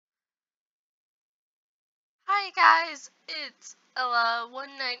Hi guys, it's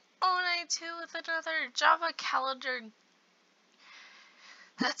Ella19092 with another Java calendar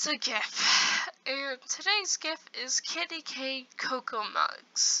that's a GIF. And today's GIF is candy cane cocoa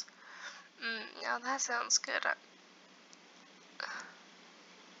mugs. Now that sounds good.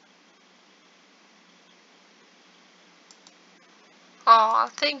 Aw,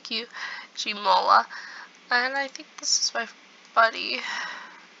 thank you, Gmola. And I think this is my buddy.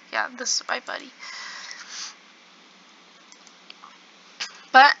 Yeah, this is my buddy.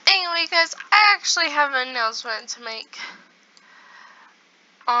 But anyway guys, I actually have an announcement to make.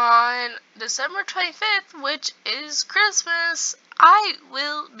 On December 25th, which is Christmas, I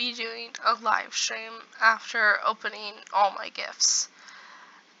will be doing a live stream after opening all my gifts.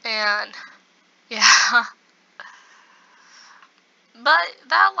 And yeah. But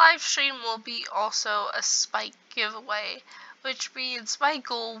that live stream will be also a spike giveaway, which means my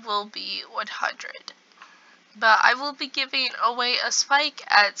goal will be 100. But I will be giving away a spike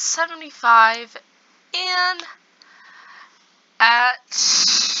at 75 and at okay,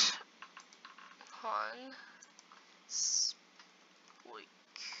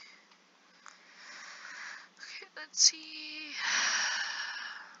 let's see.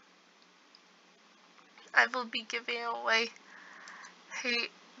 I will be giving away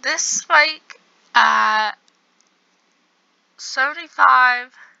this spike at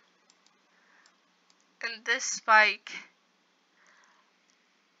 75 and this spike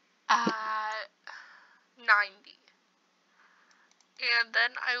at 90. And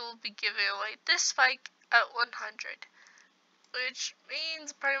then I will be giving away this spike at 100. Which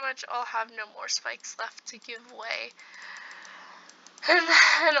means pretty much I'll have no more spikes left to give away. And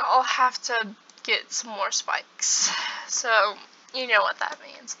then I'll have to get some more spikes. So, you know what that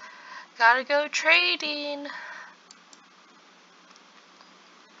means. Gotta go trading.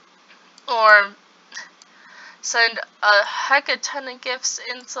 Or send a heck of a ton of gifts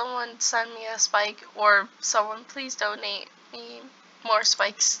and someone send me a spike. Or someone please donate me more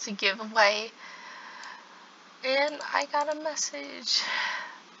spikes to give away. And I got a message.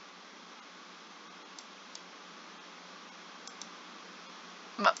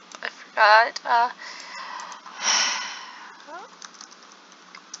 But I forgot.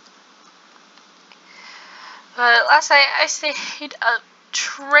 But last night I stayed up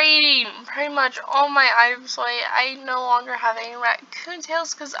trading pretty much all my items away. I no longer have any raccoon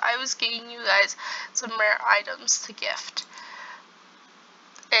tails because I was getting you guys some rare items to gift.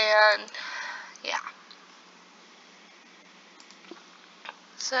 And yeah.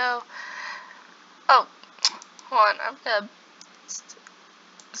 So, oh, hold on, I'm gonna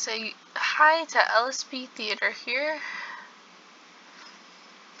say hi to LSP Theater here.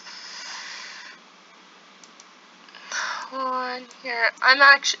 On here,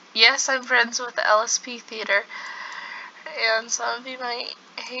 yes, I'm friends with the LSP Theater, and some of you might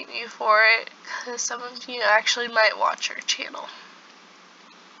hate me for it, because some of you actually might watch our channel.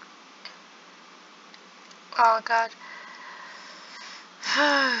 Oh god.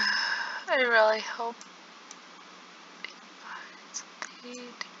 I really hope he finds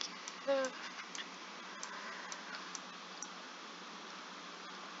something to give.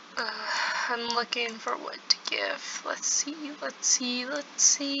 I'm looking for what to give. Let's see.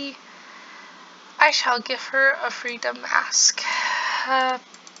 I shall give her a freedom mask. Have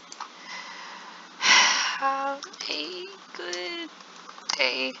a good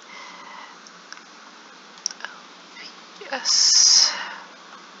day. Yes.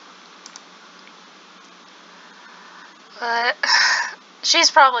 But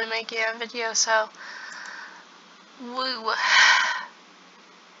she's probably making a video, so woo.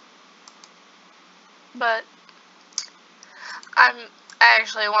 But I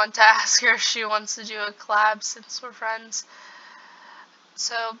actually want to ask her if she wants to do a collab since we're friends.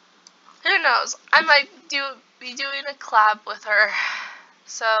 So who knows? I might be doing a collab with her.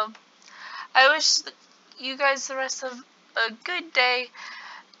 So I wish you guys the rest of a good day,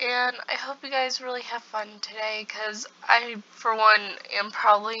 and I hope you guys really have fun today, because I, for one, am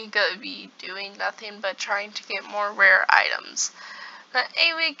probably going to be doing nothing but trying to get more rare items. But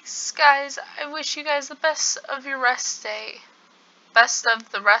anyways, guys, I wish you guys the best of the rest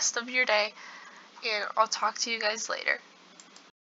of your day, and I'll talk to you guys later.